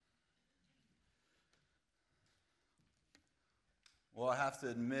Well, I have to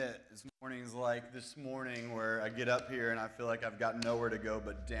admit, this morning's like this morning where I get up here and I feel like I've got nowhere to go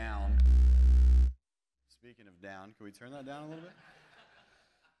but down. Speaking of down, can we turn that down a little bit?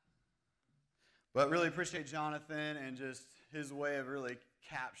 But really appreciate Jonathan and just his way of really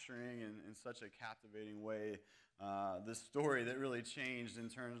capturing in such a captivating way this story that really changed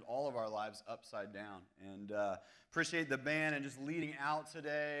and turned all of our lives upside down. And appreciate the band and just leading out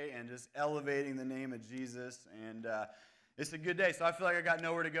today and just elevating the name of Jesus. And it's a good day. So I feel like I got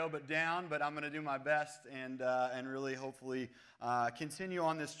nowhere to go but down, but I'm going to do my best and really hopefully continue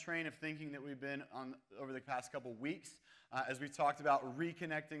on this train of thinking that we've been on over the past couple weeks. As we talked about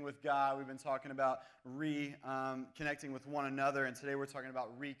reconnecting with God, we've been talking about reconnecting with one another, and today we're talking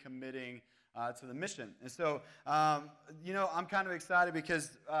about recommitting to the mission. And so, I'm kind of excited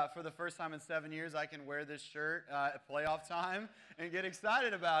because for the first time in 7 years, I can wear this shirt at playoff time and get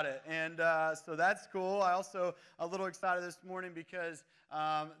excited about it. And so that's cool. I also a little excited this morning because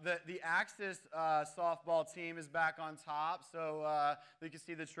the Axis softball team is back on top. So you can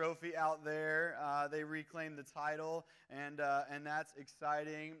see the trophy out there. They reclaimed the title, and that's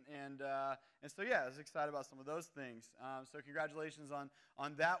exciting. And so, yeah, I was excited about some of those things. So congratulations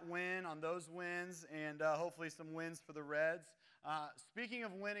on that win, on those wins, and hopefully some wins for the Reds. Speaking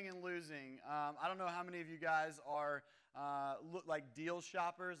of winning and losing, I don't know how many of you guys are look like deal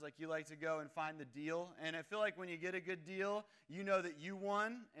shoppers, like you like to go and find the deal. And I feel like when you get a good deal, you know that you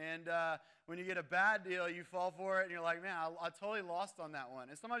won. And when you get a bad deal, you fall for it, and you're like, man, I totally lost on that one.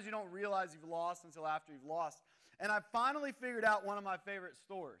 And sometimes you don't realize you've lost until after you've lost. And I finally figured out one of my favorite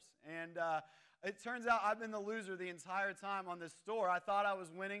stores. And it turns out I've been the loser the entire time on this store. I thought I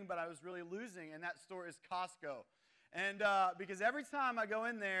was winning, but I was really losing, and that store is Costco. And because every time I go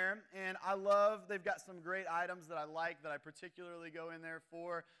in there, and they've got some great items that I like that I particularly go in there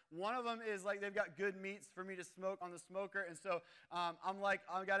for. One of them is like they've got good meats for me to smoke on the smoker, and so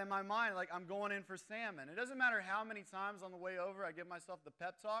I've got in my mind, like I'm going in for salmon. It doesn't matter how many times on the way over I give myself the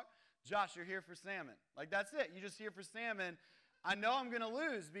pep talk, Josh, you're here for salmon. Like that's it, you're just here for salmon. I know I'm going to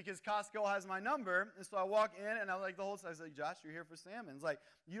lose because Costco has my number, and so I walk in, and I like the whole time, I say, Josh, you're here for salmon. It's like,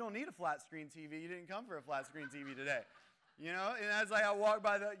 you don't need a flat screen TV. You didn't come for a flat screen TV today. You know, and as I walk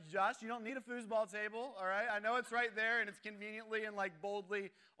by Josh, you don't need a foosball table, all right? I know it's right there, and it's conveniently and like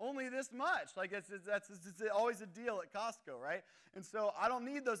boldly only this much. Like it's always a deal at Costco, right? And so I don't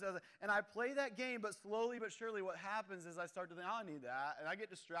need those. And I play that game, but slowly but surely what happens is I start to think, oh, I need that. And I get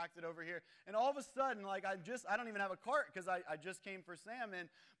distracted over here. And all of a sudden, like I don't even have a cart because I just came for salmon.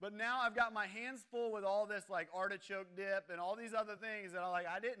 But now I've got my hands full with all this like artichoke dip and all these other things that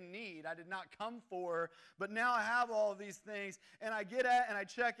I didn't need. I did not come for. But now I have all of these things. And I get at and I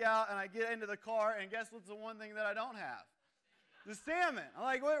check out and I get into the car. And guess what's the one thing that I don't have? The salmon. I'm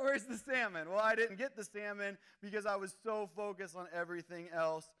like, where's the salmon? Well, I didn't get the salmon because I was so focused on everything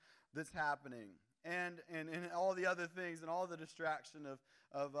else that's happening and all the other things and all the distraction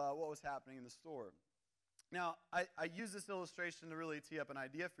of what was happening in the store. Now, I use this illustration to really tee up an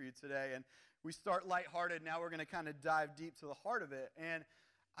idea for you today, and we start lighthearted. Now we're going to kind of dive deep to the heart of it. And,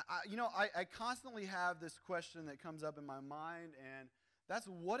 I constantly have this question that comes up in my mind, and that's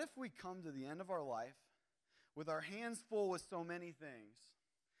what if we come to the end of our life with our hands full with so many things,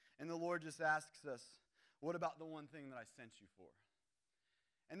 and the Lord just asks us, what about the one thing that I sent you for?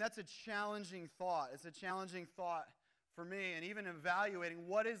 And that's a challenging thought. It's a challenging thought for me, and even evaluating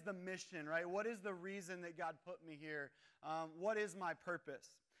what is the mission, right? What is the reason that God put me here? What is my purpose?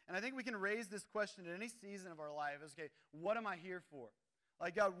 And I think we can raise this question at any season of our life. It's, okay, what am I here for?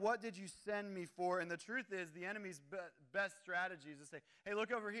 Like, God, what did you send me for? And the truth is, the enemy's best strategy is to say, hey,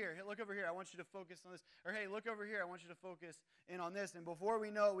 look over here. Hey, look over here. I want you to focus on this. Or, hey, look over here. I want you to focus in on this. And before we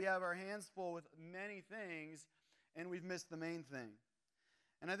know it, we have our hands full with many things, and we've missed the main thing.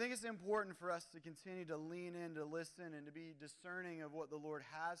 And I think it's important for us to continue to lean in, to listen, and to be discerning of what the Lord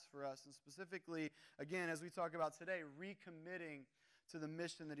has for us. And specifically, again, as we talk about today, recommitting to the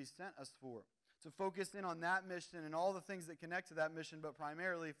mission that He sent us for. To focus in on that mission and all the things that connect to that mission, but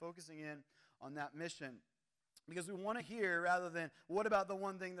primarily focusing in on that mission. Because we want to hear, rather than, what about the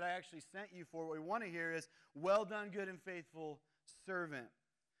one thing that I actually sent you for? What we want to hear is, well done, good and faithful servant.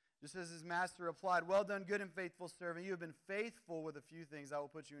 Just as his master replied, well done, good and faithful servant. You have been faithful with a few things. I will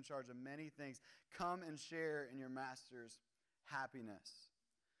put you in charge of many things. Come and share in your master's happiness.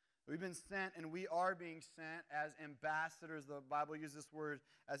 We've been sent, and we are being sent as ambassadors. The Bible uses this word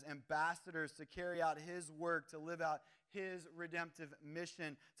as ambassadors to carry out His work, to live out His redemptive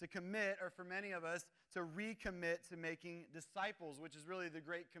mission, to commit, or for many of us, to recommit to making disciples, which is really the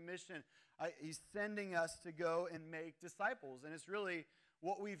Great Commission. He's sending us to go and make disciples, and it's really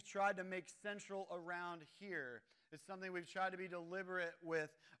what we've tried to make central around here. It's something we've tried to be deliberate with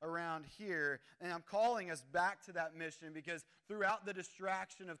around here. And I'm calling us back to that mission because throughout the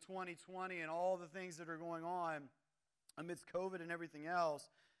distraction of 2020 and all the things that are going on amidst COVID and everything else,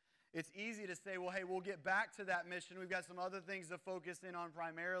 it's easy to say, well, hey, we'll get back to that mission. We've got some other things to focus in on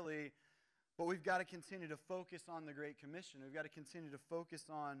primarily, but we've got to continue to focus on the Great Commission. We've got to continue to focus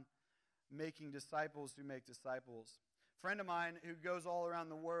on making disciples who make disciples. A friend of mine who goes all around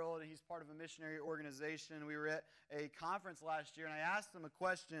the world, and he's part of a missionary organization. We were at a conference last year, and I asked him a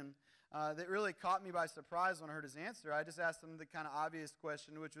question that really caught me by surprise when I heard his answer. I just asked him the kind of obvious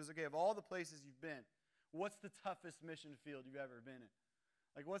question, which was, okay, of all the places you've been, what's the toughest mission field you've ever been in?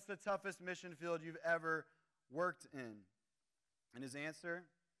 Like, what's the toughest mission field you've ever worked in? And his answer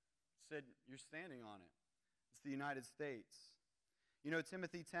said, you're standing on it. It's the United States. You know,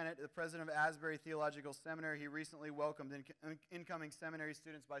 Timothy Tennant, the president of Asbury Theological Seminary, he recently welcomed incoming seminary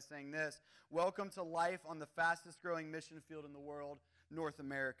students by saying this: welcome to life on the fastest growing mission field in the world, North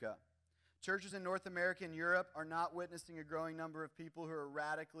America. Churches in North America and Europe are not witnessing a growing number of people who are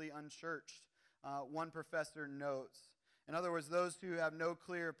radically unchurched, one professor notes. In other words, those who have no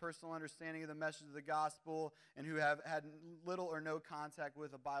clear personal understanding of the message of the gospel and who have had little or no contact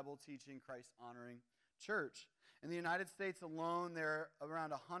with a Bible-teaching, Christ-honoring church. In the United States alone, there are around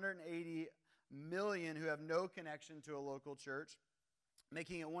 180 million who have no connection to a local church,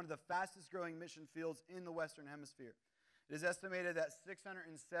 making it one of the fastest-growing mission fields in the Western Hemisphere. It is estimated that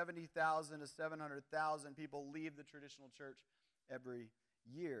 670,000 to 700,000 people leave the traditional church every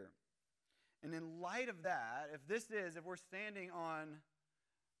year. And in light of that, if we're standing on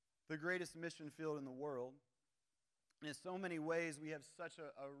the greatest mission field in the world, and in so many ways we have such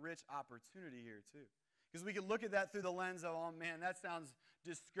a rich opportunity here too. Because we could look at that through the lens of, oh man, that sounds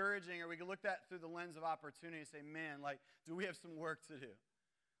discouraging, or we could look at that through the lens of opportunity and say, man, like, do we have some work to do?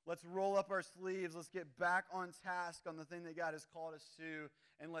 Let's roll up our sleeves, let's get back on task on the thing that God has called us to,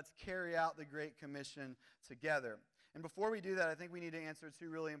 and let's carry out the Great Commission together. And before we do that, I think we need to answer two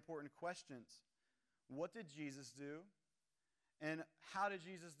really important questions. What did Jesus do? And how did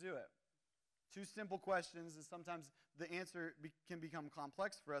Jesus do it? Two simple questions, and sometimes the answer can become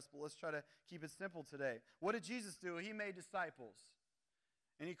complex for us, but let's try to keep it simple today. What did Jesus do? He made disciples,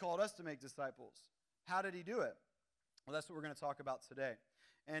 and he called us to make disciples. How did he do it? Well, that's what we're going to talk about today.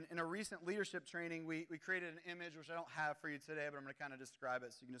 And in a recent leadership training, we created an image, which I don't have for you today, but I'm going to kind of describe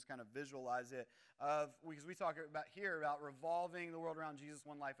it so you can just kind of visualize it, because we talk about revolving the world around Jesus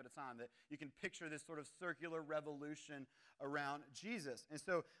one life at a time, that you can picture this sort of circular revolution around Jesus. And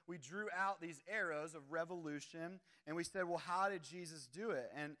so we drew out these arrows of revolution, and we said, well, how did Jesus do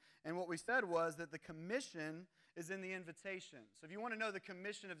it? And what we said was that the commission is in the invitation. So if you want to know the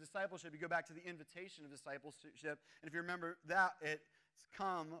commission of discipleship, you go back to the invitation of discipleship, and if you remember that, it's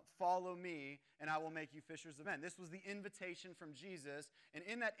come, follow me, and I will make you fishers of men. This was the invitation from Jesus, and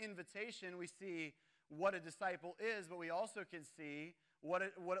in that invitation we see what a disciple is, but we also can see what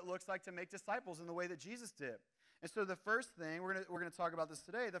it looks like to make disciples in the way that Jesus did. And so the first thing, we're going to talk about this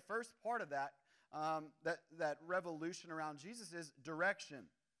today, the first part of that, that revolution around Jesus is direction.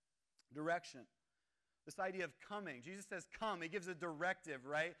 Direction. This idea of coming. Jesus says, come. He gives a directive,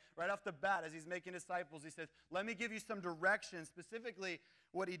 right? Right off the bat, as he's making disciples, he says, let me give you some direction. Specifically,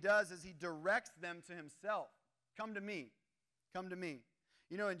 what he does is he directs them to himself. Come to me. Come to me.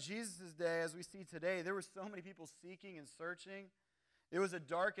 You know, in Jesus' day, as we see today, there were so many people seeking and searching. It was a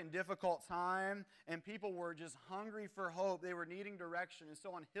dark and difficult time, and people were just hungry for hope. They were needing direction. And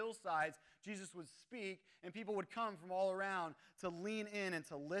so on hillsides, Jesus would speak, and people would come from all around to lean in and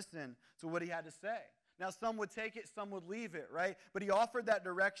to listen to what he had to say. Now, some would take it, some would leave it, right? But he offered that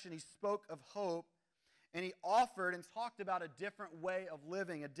direction. He spoke of hope, and he offered and talked about a different way of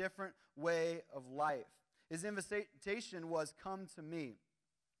living, a different way of life. His invitation was, come to me.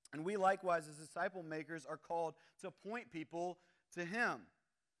 And we likewise, as disciple makers, are called to point people to him,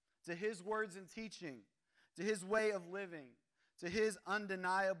 to his words and teaching, to his way of living, to his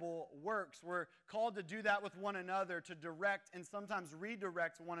undeniable works. We're called to do that with one another, to direct and sometimes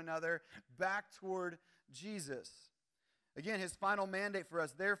redirect one another back toward Jesus. Again, his final mandate for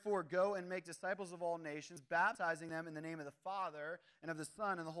us, therefore go and make disciples of all nations, baptizing them in the name of the Father and of the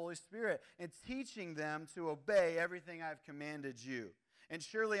Son and the Holy Spirit, and teaching them to obey everything I've commanded you. And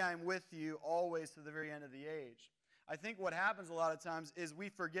surely I am with you always to the very end of the age. I think what happens a lot of times is we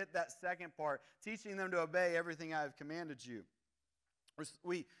forget that second part, teaching them to obey everything I have commanded you.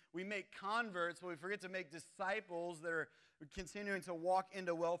 We make converts, but we forget to make disciples that are continuing to walk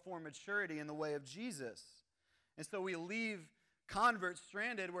into well-formed maturity in the way of Jesus. And so we leave converts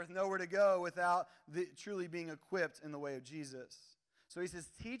stranded with nowhere to go without truly being equipped in the way of Jesus. So he says,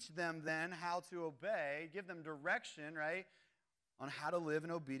 teach them then how to obey, give them direction, right, on how to live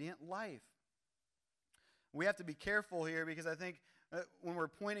an obedient life. We have to be careful here because I think when we're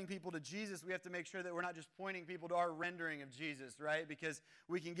pointing people to Jesus, we have to make sure that we're not just pointing people to our rendering of Jesus, right? Because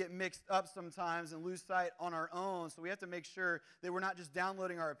we can get mixed up sometimes and lose sight on our own. So we have to make sure that we're not just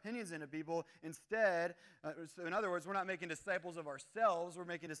downloading our opinions into people. Instead, so in other words, we're not making disciples of ourselves. We're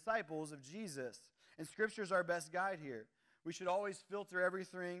making disciples of Jesus. And Scripture is our best guide here. We should always filter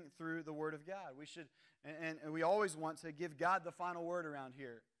everything through the Word of God. We should, and we always want to give God the final word around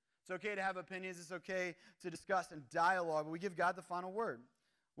here. It's okay to have opinions. It's okay to discuss and dialogue, but we give God the final word.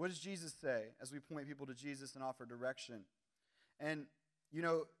 What does Jesus say as we point people to Jesus and offer direction? And, you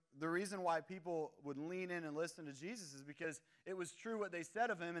know, the reason why people would lean in and listen to Jesus is because it was true what they said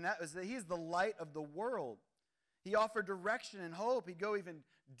of him, and that was that he's the light of the world. He offered direction and hope. He'd go even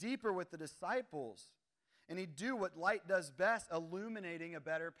deeper with the disciples, and he'd do what light does best, illuminating a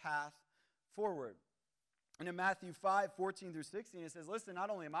better path forward. And in Matthew 5:14-16, it says, listen, not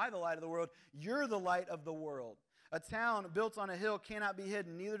only am I the light of the world, you're the light of the world. A town built on a hill cannot be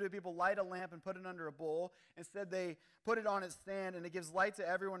hidden. Neither do people light a lamp and put it under a bowl. Instead, they put it on its stand, and it gives light to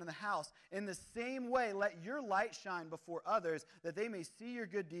everyone in the house. In the same way, let your light shine before others, that they may see your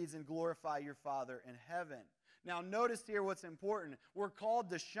good deeds and glorify your Father in heaven. Now, notice here what's important. We're called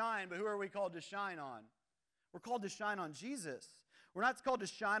to shine, but who are we called to shine on? We're called to shine on Jesus. We're not called to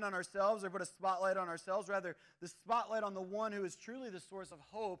shine on ourselves or put a spotlight on ourselves. Rather, the spotlight on the one who is truly the source of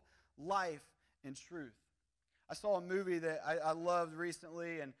hope, life, and truth. I saw a movie that I loved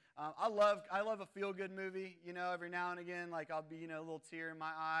recently, and I love a feel-good movie. You know, every now and again, like I'll be, a little tear in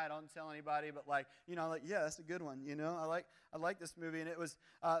my eye. I don't tell anybody, but yeah, that's a good one. I like this movie, and it was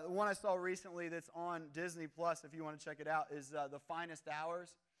the one I saw recently that's on Disney Plus. If you want to check it out, is The Finest Hours.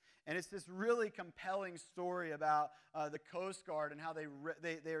 And it's this really compelling story about the Coast Guard and how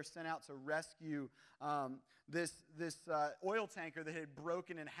they are sent out to rescue this oil tanker that had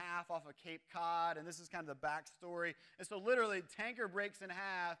broken in half off of Cape Cod. And this is kind of the backstory. And so literally, tanker breaks in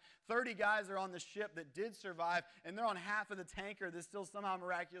half. 30 guys are on the ship that did survive, and they're on half of the tanker that's still somehow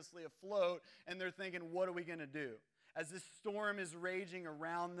miraculously afloat. And they're thinking, what are we going to do? As this storm is raging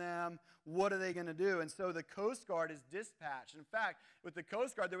around them, what are they going to do? And so the Coast Guard is dispatched. In fact, with the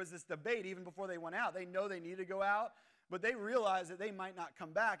Coast Guard, there was this debate even before they went out. They know they need to go out, but they realize that they might not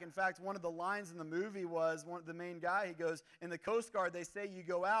come back. In fact, one of the lines in the movie was, the main guy, he goes, in the Coast Guard, they say you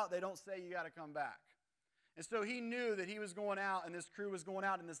go out, they don't say you got to come back. And so he knew that he was going out, and this crew was going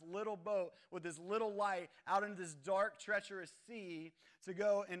out in this little boat with this little light out into this dark, treacherous sea to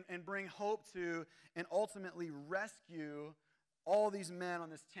go and bring hope to and ultimately rescue all these men on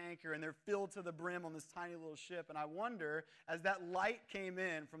this tanker, and they're filled to the brim on this tiny little ship. And I wonder, as that light came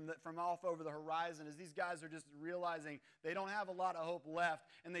in from off over the horizon, as these guys are just realizing they don't have a lot of hope left,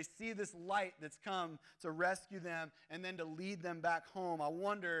 and they see this light that's come to rescue them and then to lead them back home, I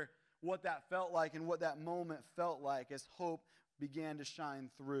wonder what that felt like and what that moment felt like as hope began to shine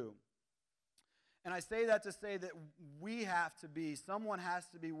through. And I say that to say that someone has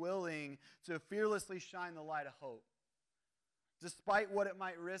to be willing to fearlessly shine the light of hope. Despite what it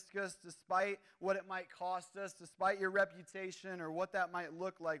might risk us, despite what it might cost us, despite your reputation or what that might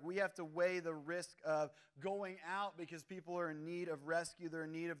look like, we have to weigh the risk of going out because people are in need of rescue, they're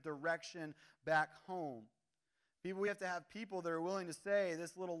in need of direction back home. We have to have people that are willing to say,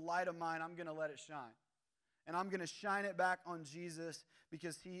 this little light of mine, I'm going to let it shine. And I'm going to shine it back on Jesus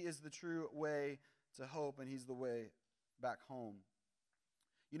because he is the true way to hope and he's the way back home.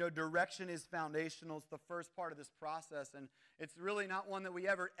 Direction is foundational. It's the first part of this process, and it's really not one that we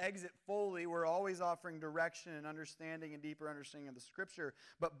ever exit fully. We're always offering direction and understanding and deeper understanding of the Scripture.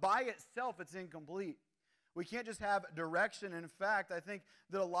 But by itself, it's incomplete. We can't just have direction. In fact, I think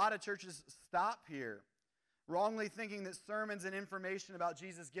that a lot of churches stop here, wrongly thinking that sermons and information about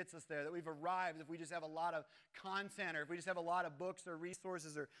Jesus gets us there, that we've arrived if we just have a lot of content or if we just have a lot of books or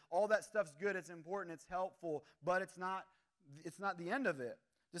resources or all that stuff's good, it's important, it's helpful, but it's not the end of it.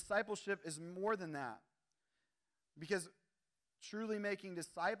 Discipleship is more than that, because truly making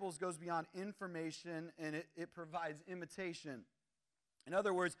disciples goes beyond information, and it provides imitation. In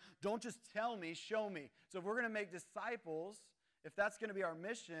other words, don't just tell me, show me. So if we're going to make disciples, if that's going to be our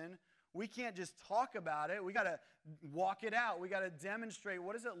mission, we can't just talk about it. We got to walk it out. We got to demonstrate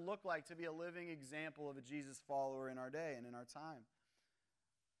what does it look like to be a living example of a Jesus follower in our day and in our time.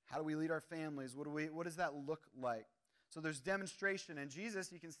 How do we lead our families? What does that look like? So there's demonstration. And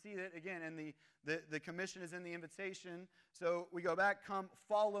Jesus, you can see it again, and the commission is in the invitation. So we go back, come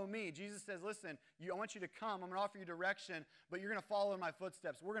follow me. Jesus says, listen, I want you to come. I'm going to offer you direction, but you're going to follow in my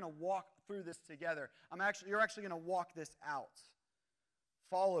footsteps. We're going to walk through this together. You're actually going to walk this out.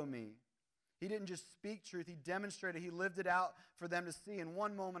 follow me. He didn't just speak truth, he demonstrated, he lived it out for them to see. In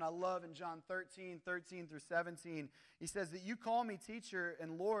one moment I love in John 13 through 17, he says that you call me teacher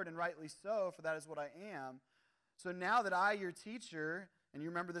and Lord, and rightly so, for that is what I am. So now that I, your teacher, and you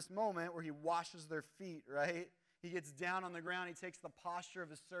remember this moment where he washes their feet, right? He gets down on the ground, he takes the posture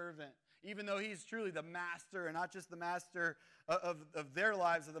of a servant. Even though he's truly the master, and not just the master of their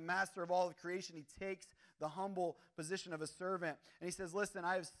lives, or the master of all of creation, he takes the humble position of a servant. And he says, listen,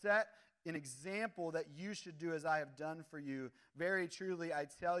 I have set an example that you should do as I have done for you. Very truly, I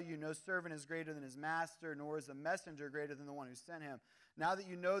tell you, no servant is greater than his master, nor is a messenger greater than the one who sent him. Now that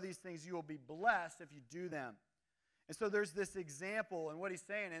you know these things, you will be blessed if you do them. And so there's this example, and what he's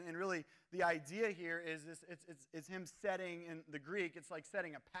saying, and really the idea here is this, it's him setting, in the Greek, it's like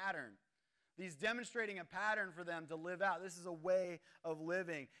setting a pattern. He's demonstrating a pattern for them to live out. This is a way of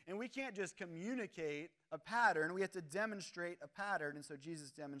living. And we can't just communicate a pattern. We have to demonstrate a pattern. And so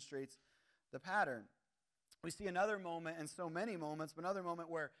Jesus demonstrates the pattern. We see another moment, and so many moments, but another moment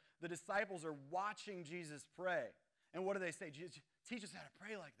where the disciples are watching Jesus pray. And what do they say? Jesus, teach us how to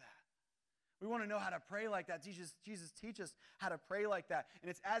pray like that. We want to know how to pray like that. Jesus, teach us how to pray like that. And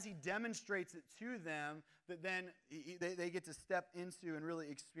it's as he demonstrates it to them that then they get to step into and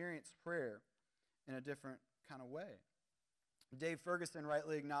really experience prayer in a different kind of way. Dave Ferguson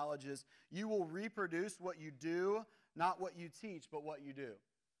rightly acknowledges, you will reproduce what you do, not what you teach, but what you do.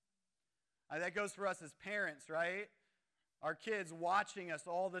 That goes for us as parents, right? Our kids watching us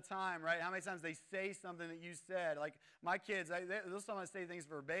all the time, right? How many times they say something that you said? Like my kids, they'll sometimes say things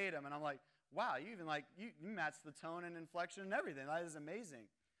verbatim, and I'm like, wow, you even you match the tone and inflection and everything. That is amazing.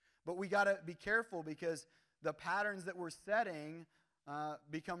 But we got to be careful because the patterns that we're setting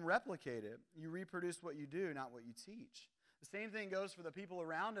become replicated. You reproduce what you do, not what you teach. The same thing goes for the people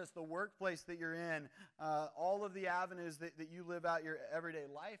around us, the workplace that you're in, all of the avenues that you live out your everyday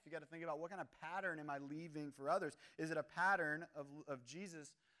life. You got to think about what kind of pattern am I leaving for others? Is it a pattern of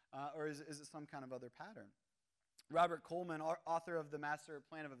Jesus, or is it some kind of other pattern? Robert Coleman, author of The Master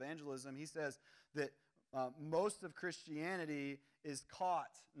Plan of Evangelism, he says that most of Christianity is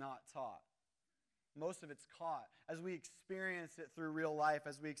caught, not taught. Most of it's caught. As we experience it through real life,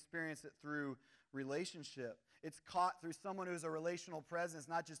 as we experience it through relationship, it's caught through someone who's a relational presence,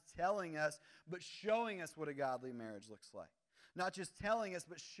 not just telling us, but showing us what a godly marriage looks like. Not just telling us,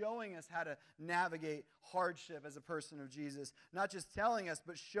 but showing us how to navigate hardship as a person of Jesus. Not just telling us,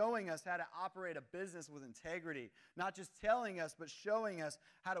 but showing us how to operate a business with integrity. Not just telling us, but showing us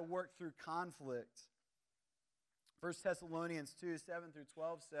how to work through conflict. 1 Thessalonians 2, 7 through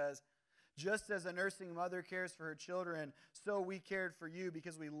 12 says, just as a nursing mother cares for her children, so we cared for you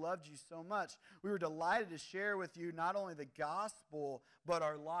because we loved you so much. We were delighted to share with you not only the gospel, but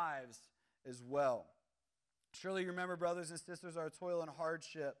our lives as well. Surely you remember, brothers and sisters, our toil and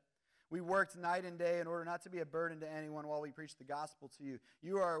hardship. We worked night and day in order not to be a burden to anyone while we preached the gospel to you.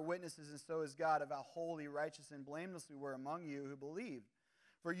 You are our witnesses, and so is God, of how holy, righteous, and blameless we were among you who believed.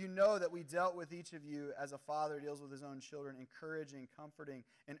 For you know that we dealt with each of you as a father deals with his own children, encouraging, comforting,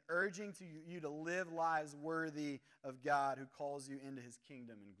 and urging you to live lives worthy of God who calls you into his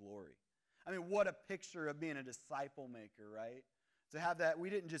kingdom and glory. I mean, what a picture of being a disciple maker, right? To have that, we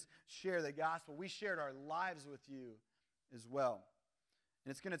didn't just share the gospel, we shared our lives with you as well.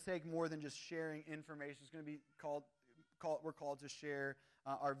 And it's going to take more than just sharing information. It's going to be we're called to share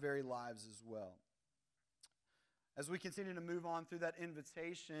our very lives as well. As we continue to move on through that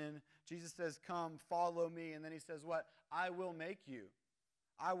invitation, Jesus says, come, follow me. And then he says what? I will make you.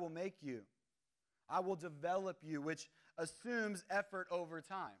 I will make you. I will develop you, which assumes effort over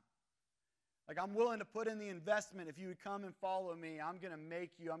time. Like I'm willing to put in the investment. If you would come and follow me, I'm going to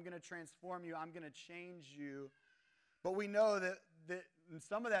make you. I'm going to transform you. I'm going to change you. But we know that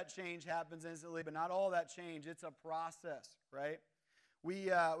some of that change happens instantly, but not all that change. It's a process, right?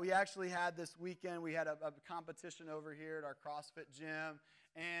 We actually had this weekend, we had a competition over here at our CrossFit gym,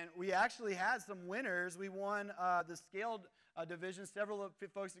 and we actually had some winners. We won the scaled division. Several of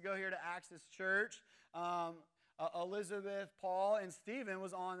folks that go here to Access Church, Elizabeth, Paul, and Stephen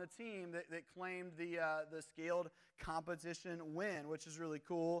was on the team that claimed the scaled competition win, which is really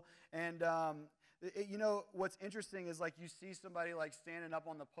cool. And you know, what's interesting is like you see somebody like standing up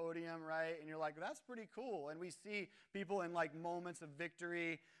on the podium, right? And you're like, that's pretty cool. And we see people in like moments of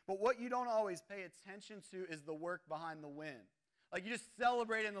victory. But what you don't always pay attention to is the work behind the win. Like you just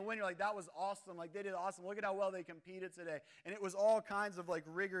celebrate in the win. You're like, that was awesome. Like they did awesome. Look at how well they competed today. And it was all kinds of like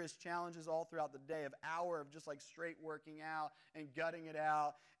rigorous challenges all throughout the day, of hour of just like straight working out and gutting it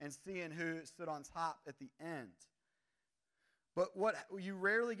out and seeing who stood on top at the end. But what you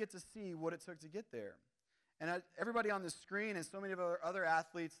rarely get to see what it took to get there. And everybody on the screen and so many of our other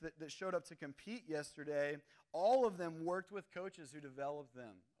athletes that showed up to compete yesterday, all of them worked with coaches who developed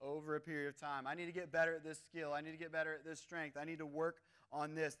them over a period of time. I need to get better at this skill. I need to get better at this strength. I need to work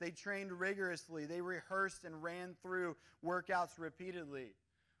on this. They trained rigorously. They rehearsed and ran through workouts repeatedly.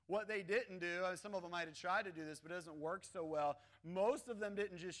 What they didn't do, some of them might have tried to do this, but it doesn't work so well. Most of them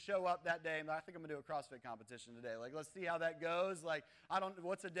didn't just show up that day and I think I'm going to do a CrossFit competition today. Like, let's see how that goes. Like,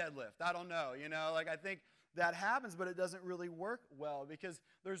 what's a deadlift? I don't know. Like, I think that happens, but it doesn't really work well because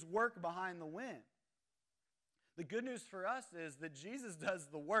there's work behind the win. The good news for us is that Jesus does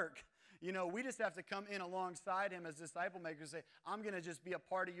the work. We just have to come in alongside him as disciple makers and say, I'm going to just be a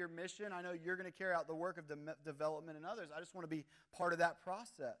part of your mission. I know you're going to carry out the work of development in others. I just want to be part of that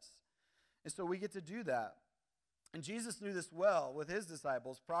process. And so we get to do that. And Jesus knew this well with his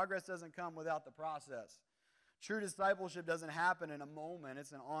disciples. Progress doesn't come without the process. True discipleship doesn't happen in a moment.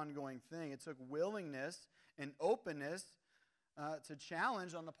 It's an ongoing thing. It took willingness and openness to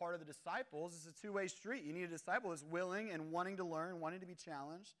challenge on the part of the disciples. It's a two-way street. You need a disciple that's willing and wanting to learn, wanting to be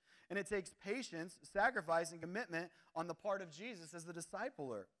challenged. And it takes patience, sacrifice, and commitment on the part of Jesus as the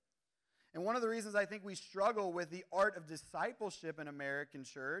discipler. And one of the reasons I think we struggle with the art of discipleship in American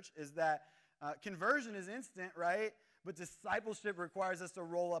church is that conversion is instant, right? But discipleship requires us to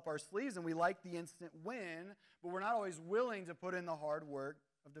roll up our sleeves, and we like the instant win, but we're not always willing to put in the hard work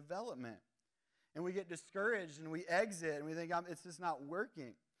of development. And we get discouraged, and we exit, and we think, it's just not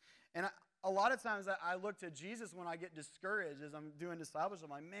working. And a lot of times I look to Jesus when I get discouraged as I'm doing discipleship.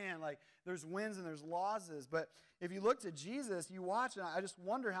 I'm like, man, like, there's wins and there's losses. But if you look to Jesus, you watch, and I just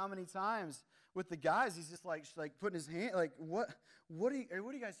wonder how many times with the guys, he's just like putting his hand, like, what are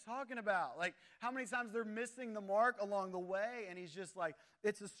you guys talking about? Like, how many times they're missing the mark along the way, and he's just like,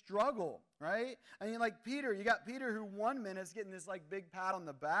 it's a struggle, right? I mean, like Peter, you got Peter who 1 minute's getting this like big pat on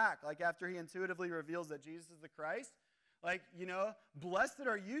the back, like after he intuitively reveals that Jesus is the Christ. Like, blessed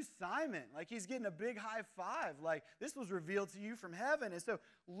are you, Simon. Like, he's getting a big high five. Like, this was revealed to you from heaven. And so,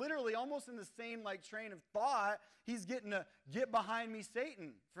 literally, almost in the same, like, train of thought, he's getting a get behind me,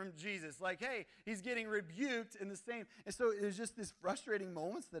 Satan, from Jesus. Like, hey, he's getting rebuked in the same. And so, there's just these frustrating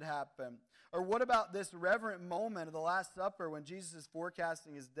moments that happen. Or what about this reverent moment of the Last Supper when Jesus is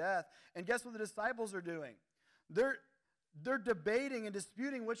forecasting his death? And guess what the disciples are doing? They're debating and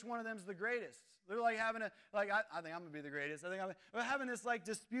disputing which one of them is the greatest. They're like having I think I'm going to be the greatest. We're having this like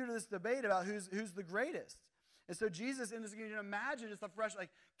dispute or this debate about who's the greatest. And so Jesus, in this, you can imagine just the fresh, like,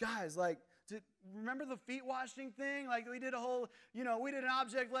 guys, like, remember the feet washing thing? Like, we did a whole, we did an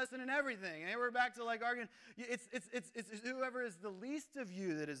object lesson and everything. And we're back to like arguing. It's whoever is the least of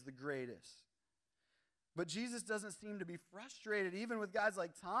you that is the greatest. But Jesus doesn't seem to be frustrated, even with guys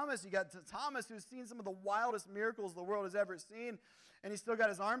like Thomas. You got Thomas, who's seen some of the wildest miracles the world has ever seen, and he's still got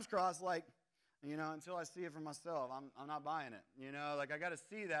his arms crossed like, until I see it for myself, I'm not buying it. Like, I got to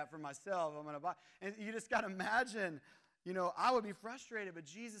see that for myself. I'm going to buy. And you just got to imagine, I would be frustrated, but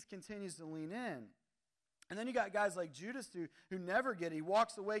Jesus continues to lean in. And then you got guys like Judas who never get it. He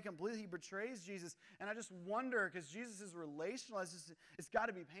walks away completely. He betrays Jesus. And I just wonder, because Jesus is relational, it's got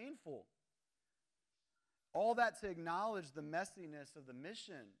to be painful. All that to acknowledge the messiness of the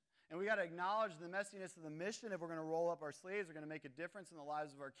mission. And we got to acknowledge the messiness of the mission if we're going to roll up our sleeves. We're going to make a difference in the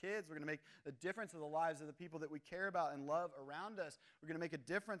lives of our kids. We're going to make a difference in the lives of the people that we care about and love around us. We're going to make a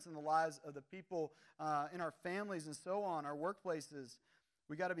difference in the lives of the people in our families and so on, our workplaces.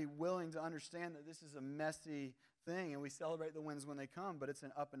 We got to be willing to understand that this is a messy thing, and we celebrate the wins when they come, but it's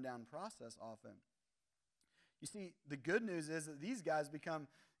an up and down process often. You see, the good news is that these guys become,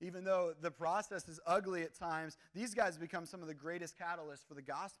 even though the process is ugly at times, these guys become some of the greatest catalysts for the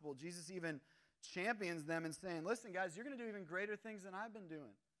gospel. Jesus even champions them and saying, listen, guys, you're going to do even greater things than I've been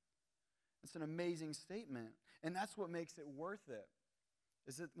doing. It's an amazing statement. And that's what makes it worth it.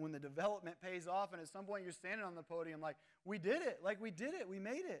 Is that when the development pays off and at some point you're standing on the podium like, we did it. Like, we did it. We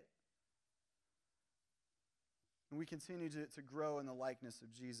made it. And we continue to grow in the likeness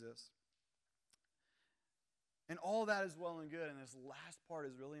of Jesus. And all that is well and good, and this last part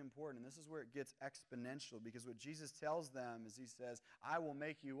is really important, and this is where it gets exponential, because what Jesus tells them is he says, I will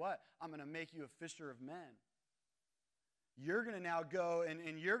make you what? I'm going to make you a fisher of men. You're going to now go,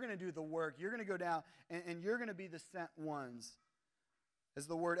 and you're going to do the work. You're going to go down, and you're going to be the sent ones. As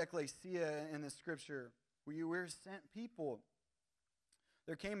the word ecclesia in the scripture, we're sent people.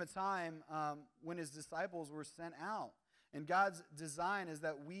 There came a time when his disciples were sent out, and God's design is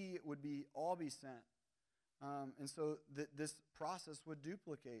that we would all be sent. And so this process would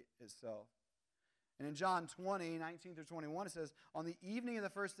duplicate itself. And in John 20, 19 through 21, it says, on the evening of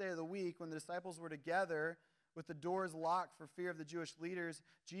the first day of the week, when the disciples were together with the doors locked for fear of the Jewish leaders,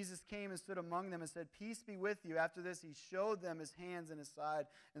 Jesus came and stood among them and said, "Peace be with you." After this, he showed them his hands and his side,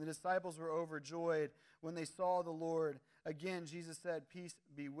 and the disciples were overjoyed when they saw the Lord. Again, Jesus said, "Peace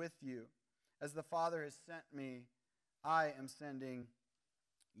be with you. As the Father has sent me, I am sending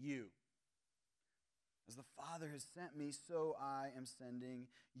you." As the Father has sent me, so I am sending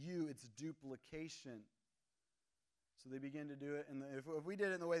you. It's duplication. So they begin to do it. And if we did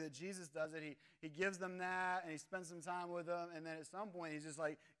it in the way that Jesus does it, he gives them that, and he spends some time with them, and then at some point, he's just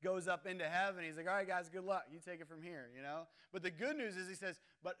like, goes up into heaven. He's like, "All right, guys, good luck. You take it from here," you know? But the good news is he says,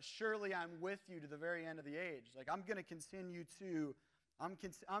 "But surely I'm with you to the very end of the age." Like, I'm going to continue to, I'm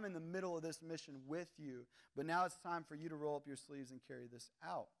in the middle of this mission with you, but now it's time for you to roll up your sleeves and carry this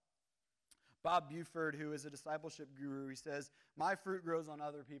out. Bob Buford, who is a discipleship guru, he says, "My fruit grows on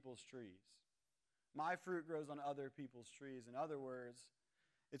other people's trees." My fruit grows on other people's trees. In other words,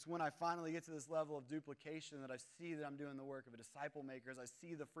 it's when I finally get to this level of duplication that I see that I'm doing the work of a disciple maker, as I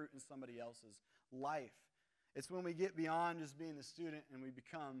see the fruit in somebody else's life. It's when we get beyond just being the student and we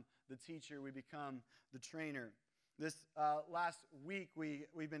become the teacher, we become the trainer. This last week,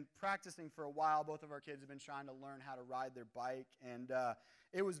 we've been practicing for a while. Both of our kids have been trying to learn how to ride their bike, and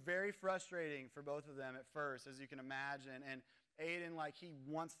it was very frustrating for both of them at first, as you can imagine. And Aiden, like, he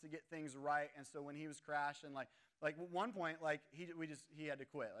wants to get things right, and so when he was crashing, like at one point, like, he had to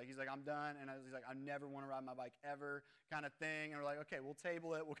quit. Like, he's like, "I'm done," and he's like, "I never want to ride my bike ever," kind of thing. And we're like, "Okay, we'll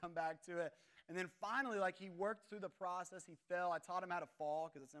table it. We'll come back to it." And then finally, like, he worked through the process. He fell. I taught him how to fall,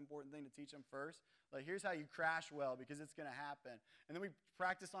 because it's an important thing to teach him first. Like, here's how you crash well, because it's going to happen. And then we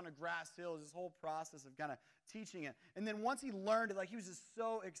practiced on a grass hill. This whole process of kind of teaching it. And then once he learned it, like, he was just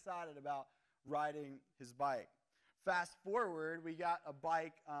so excited about riding his bike. Fast forward, we got a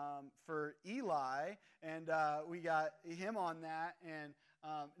bike for Eli, and we got him on that, and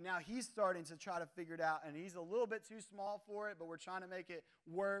now he's starting to try to figure it out, and he's a little bit too small for it, but we're trying to make it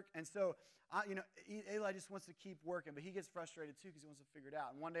work. And so, Eli just wants to keep working, but he gets frustrated too because he wants to figure it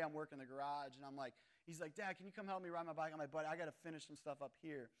out. And one day I'm working in the garage, and he's like, "Dad, can you come help me ride my bike?" I'm like, "Buddy, I got to finish some stuff up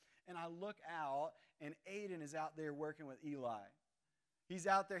here." And I look out, and Aiden is out there working with Eli. He's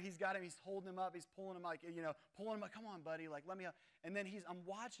out there, he's got him, he's holding him up, he's pulling him like, "Come on, buddy, like, let me help." And then I'm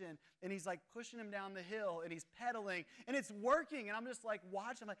watching, and he's like pushing him down the hill, and he's pedaling, and it's working, and I'm just like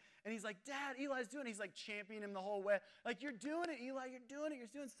watching, and he's like, "Dad, Eli's doing it." He's like championing him the whole way. Like, "You're doing it, Eli, you're doing it. You're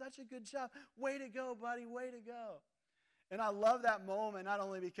doing such a good job. Way to go, buddy, way to go." And I love that moment, not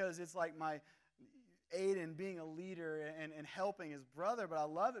only because it's like my Aiden being a leader and helping his brother, but I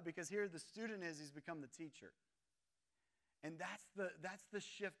love it because here the student he's become the teacher. And that's the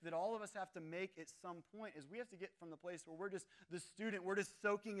shift that all of us have to make at some point, is we have to get from the place where we're just the student, we're just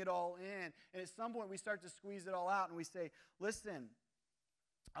soaking it all in. And at some point we start to squeeze it all out and we say, "Listen,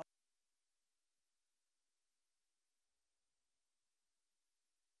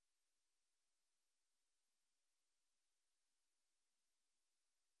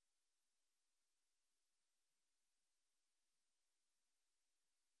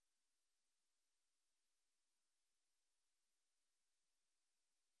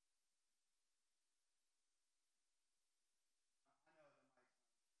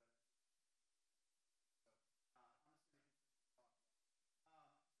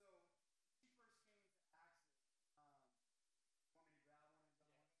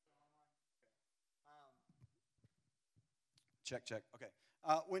 Check. Okay.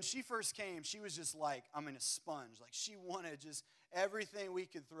 When she first came, she was just like, a sponge. Like, she wanted just everything we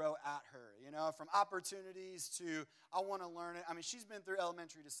could throw at her, from opportunities to, I want to learn it. She's been through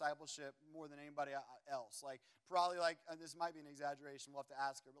elementary discipleship more than anybody else. Like, probably this might be an exaggeration. We'll have to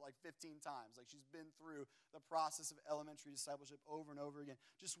ask her, but like 15 times. Like, she's been through the process of elementary discipleship over and over again,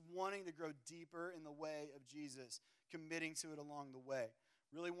 just wanting to grow deeper in the way of Jesus, committing to it along the way,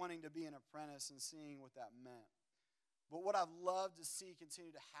 really wanting to be an apprentice and seeing what that meant. But what I've loved to see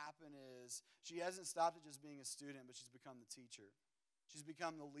continue to happen is she hasn't stopped at just being a student, but she's become the teacher. She's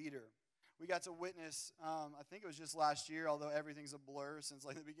become the leader. We got to witness, I think it was just last year, although everything's a blur since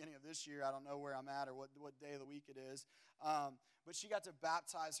like the beginning of this year. I don't know where I'm at or what day of the week it is. But she got to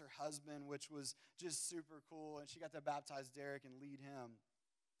baptize her husband, which was just super cool. And she got to baptize Derek and lead him.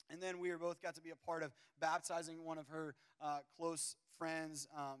 And then we both got to be a part of baptizing one of her close friends,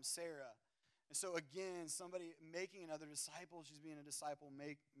 Sarah. And so again, somebody making another disciple, she's being a disciple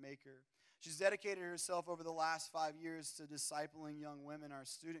maker. She's dedicated herself over the last 5 years to discipling young women in our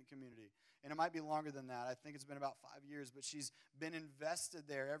student community. And it might be longer than that. I think it's been about 5 years, but she's been invested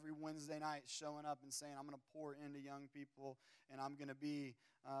there every Wednesday night, showing up and saying, "I'm going to pour into young people, and I'm going to be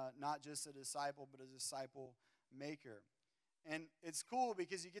not just a disciple, but a disciple maker." And it's cool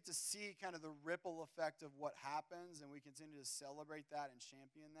because you get to see kind of the ripple effect of what happens, and we continue to celebrate that and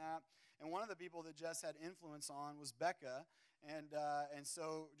champion that. And one of the people that Jess had influence on was Becca. And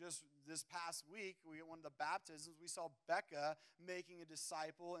so just this past week, we had one of the baptisms. We saw Becca making a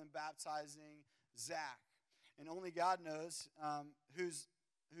disciple and baptizing Zach. And only God knows whose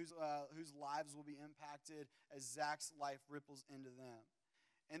lives will be impacted as Zach's life ripples into them.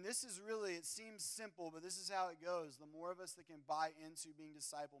 And this is really, it seems simple, but this is how it goes. The more of us that can buy into being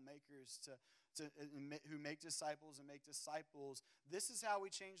disciple makers who make disciples and make disciples, this is how we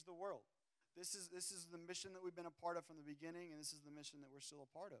change the world. This is the mission that we've been a part of from the beginning, and this is the mission that we're still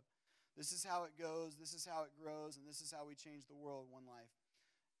a part of. This is how it goes, this is how it grows, and this is how we change the world one life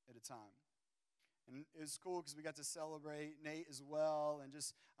at a time. And it was cool because we got to celebrate Nate as well, and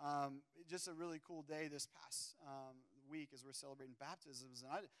just a really cool day this past week as we're celebrating baptisms.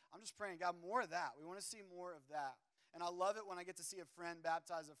 And I'm just praying, God, more of that. We want to see more of that. And I love it when I get to see a friend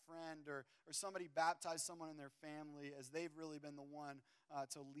baptize a friend or somebody baptize someone in their family as they've really been the one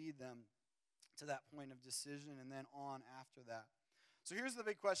to lead them to that point of decision and then on after that. So here's the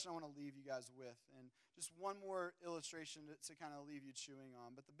big question I want to leave you guys with. And just one more illustration to kind of leave you chewing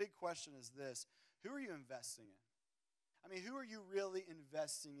on. But the big question is this: who are you investing in? I mean, who are you really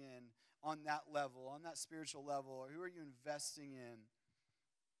investing in on that level, on that spiritual level? Or who are you investing in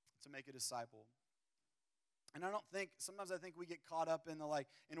to make a disciple? And sometimes I think we get caught up in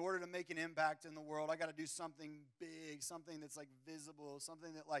in order to make an impact in the world, I got to do something big, something that's visible,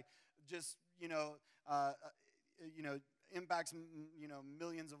 something that just, impacts,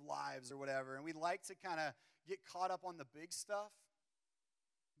 millions of lives or whatever. And we like to kind of get caught up on the big stuff.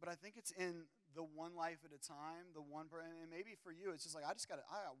 But I think it's in the one life at a time, and maybe for you, it's just I got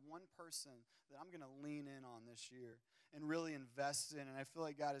one person that I'm going to lean in on this year and really invest in. And I feel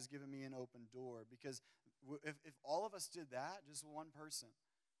like God has given me an open door, because if all of us did that, just one person,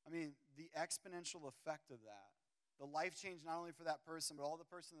 I mean, the exponential effect of that, the life change not only for that person, but all the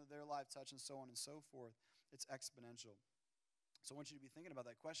person that their life touched and so on and so forth, it's exponential. So I want you to be thinking about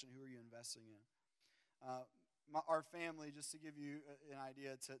that question: who are you investing in? Our family, just to give you an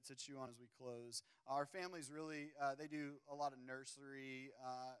idea to chew on as we close, our family's really, they do a lot of nursery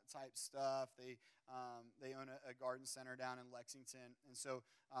type stuff. They own a garden center down in Lexington, and so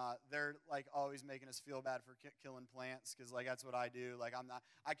they're always making us feel bad for killing plants, because that's what I do.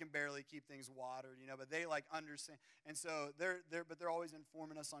 I can barely keep things watered, but they understand, and so they're always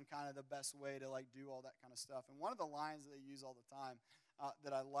informing us on kind of the best way to do all that kind of stuff. And one of the lines that they use all the time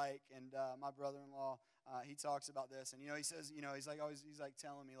that I like, and my brother-in-law, he talks about this, and he says, he's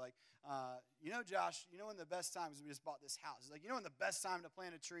telling me Josh, when the best time is, we just bought this house. He's like, when the best time to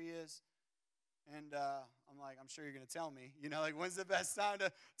plant a tree is? And I'm like, I'm sure you're going to tell me, when's the best time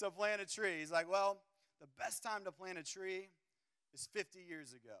to plant a tree? He's like, well, the best time to plant a tree is 50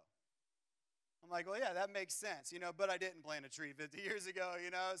 years ago. I'm like, well, yeah, that makes sense, but I didn't plant a tree 50 years ago,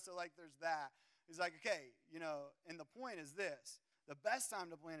 so there's that. He's like, okay, and the point is this: the best time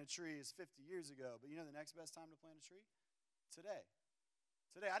to plant a tree is 50 years ago, but the next best time to plant a tree? Today.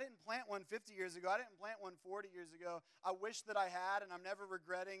 Today. I didn't plant one 50 years ago. I didn't plant one 40 years ago. I wish that I had, and I'm never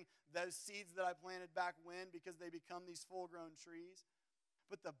regretting those seeds that I planted back when, because they become these full-grown trees.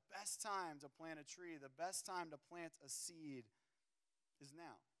 But the best time to plant a tree, the best time to plant a seed is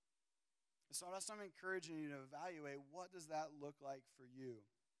now. So that's what I'm encouraging you to evaluate. What does that look like for you?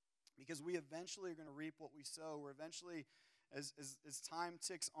 Because we eventually are going to reap what we sow. We're eventually, as time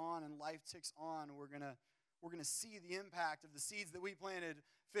ticks on and life ticks on, we're going to see the impact of the seeds that we planted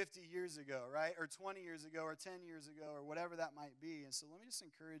 50 years ago, right? Or 20 years ago, or 10 years ago, or whatever that might be. And so let me just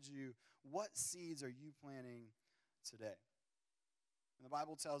encourage you, what seeds are you planting today? And the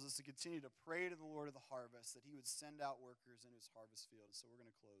Bible tells us to continue to pray to the Lord of the harvest that he would send out workers in his harvest field. And so we're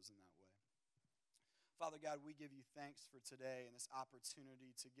going to close in that way. Father God, we give you thanks for today and this opportunity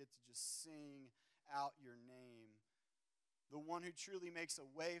to get to just sing out your name. The one who truly makes a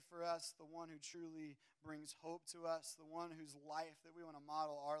way for us, the one who truly brings hope to us, the one whose life that we want to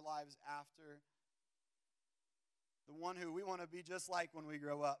model our lives after, the one who we want to be just like when we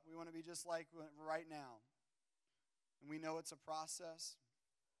grow up. We want to be just like right now. And we know it's a process.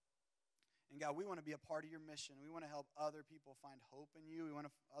 And God, we want to be a part of your mission. We want to help other people find hope in you. We want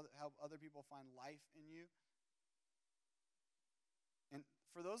to help other people find life in you. And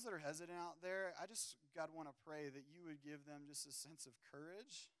for those that are hesitant out there, I just, God, want to pray that you would give them just a sense of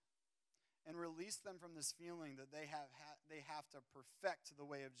courage and release them from this feeling that they have to perfect the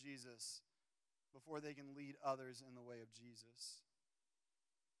way of Jesus before they can lead others in the way of Jesus.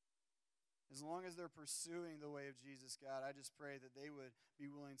 As long as they're pursuing the way of Jesus, God, I just pray that they would be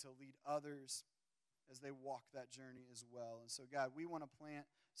willing to lead others as they walk that journey as well. And so, God, we want to plant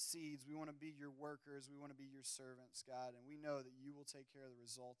seeds. We want to be your workers. We want to be your servants, God, and we know that you will take care of the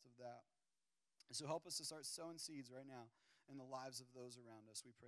result of that. And so help us to start sowing seeds right now in the lives of those around us. We pray.